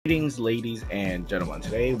Greetings, ladies and gentlemen.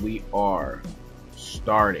 Today we are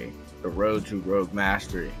starting the road to Rogue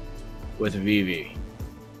Mastery with ViVi.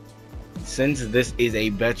 Since this is a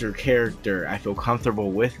better character, I feel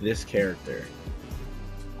comfortable with this character.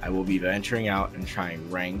 I will be venturing out and trying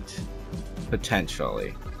ranked,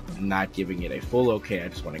 potentially. I'm not giving it a full okay, I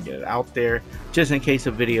just want to get it out there, just in case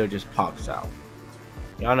a video just pops out.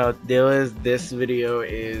 Y'all know what the deal is. This video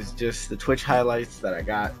is just the Twitch highlights that I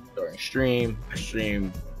got during stream. I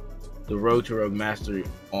streamed the Road to Rogue Mastery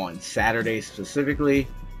on Saturday specifically.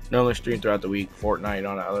 Normally stream throughout the week, Fortnite,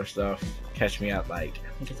 all that other stuff. Catch me at I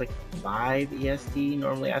think it's 5 EST.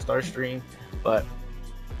 Normally I start stream, but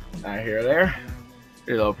not here or there.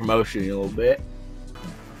 Here's a little promotion, a little bit.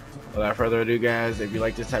 Without further ado, guys, if you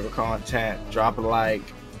like this type of content, drop a like,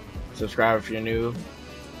 subscribe if you're new,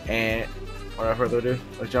 and without further ado,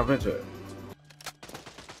 let's jump into it.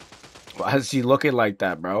 Why is she looking like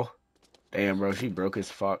that, bro? Damn, bro, she broke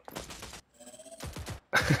as fuck.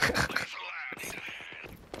 Get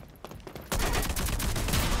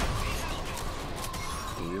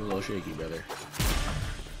a little shaky, brother.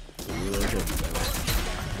 Get a little shaky, brother.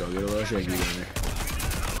 Go get a little shaky, brother.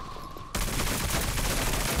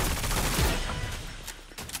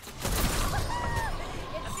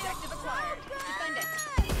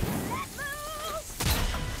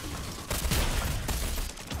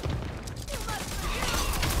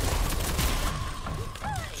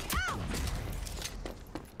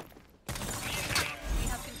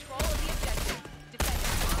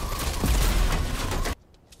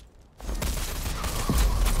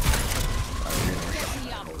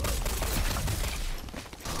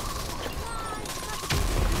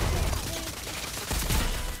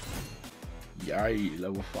 Yay,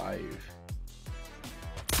 level 5.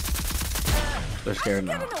 They're scared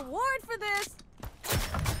now. I should get an award for this.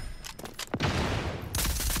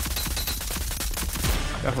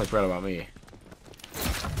 Definitely forgot about me.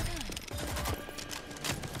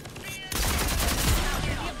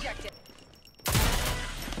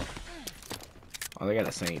 Oh, they got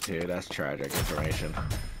a saint too. That's tragic information.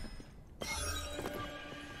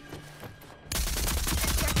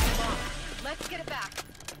 Let's get it back.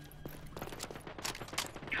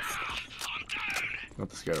 Not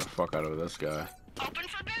to scare the fuck out of this guy. Open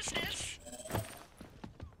for business.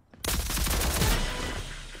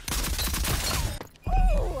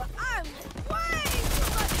 Ooh, I'm way too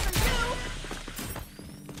much for you.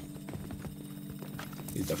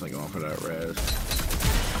 He's definitely going for that res.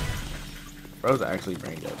 Bro's actually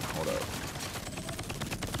brain dead. Hold up.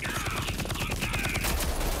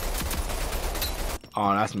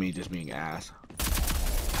 Oh, that's me just being ass.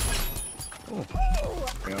 Ooh.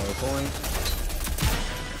 You know the point?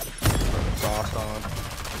 Sauce on.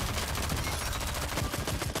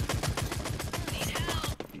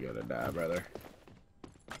 You gotta die, brother.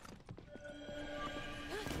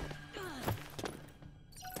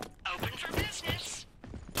 Open for business.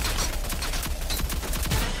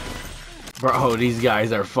 Bro, these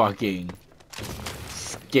guys are fucking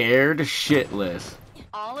scared shitless.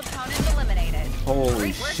 All opponents eliminated.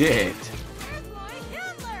 Holy shit.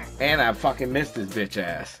 And I fucking missed this bitch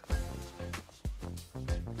ass.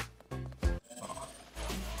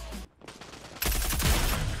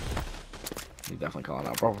 He's definitely calling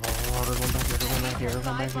out. Bro, there's one back here, there's one back here, there's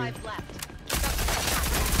one back 5 here. lives left.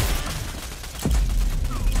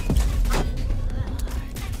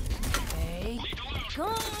 Hey,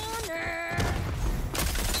 corner.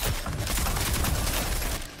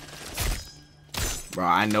 Bro,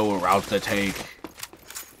 I know what route to take.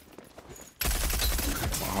 A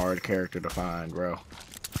hard character to find, bro.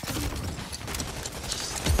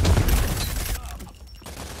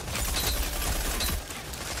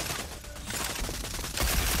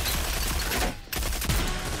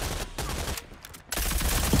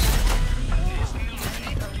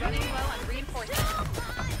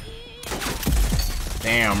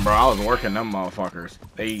 Damn, bro, I was working them motherfuckers.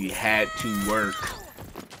 They had to work.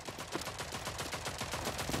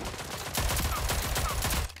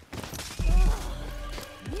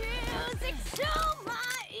 Music to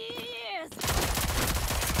my ears.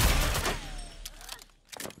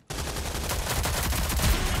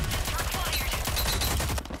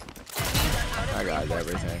 I got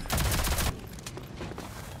everything.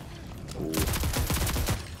 Ooh.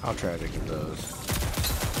 How tragic are those?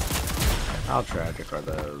 How tragic are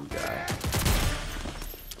those guys?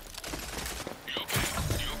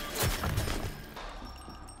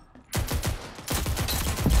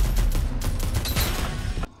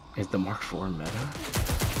 Is the Mark IV meta?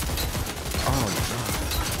 Oh my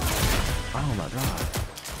god. Oh my god.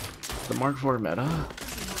 The Mark IV meta?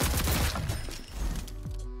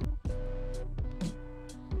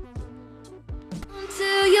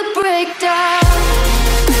 break down.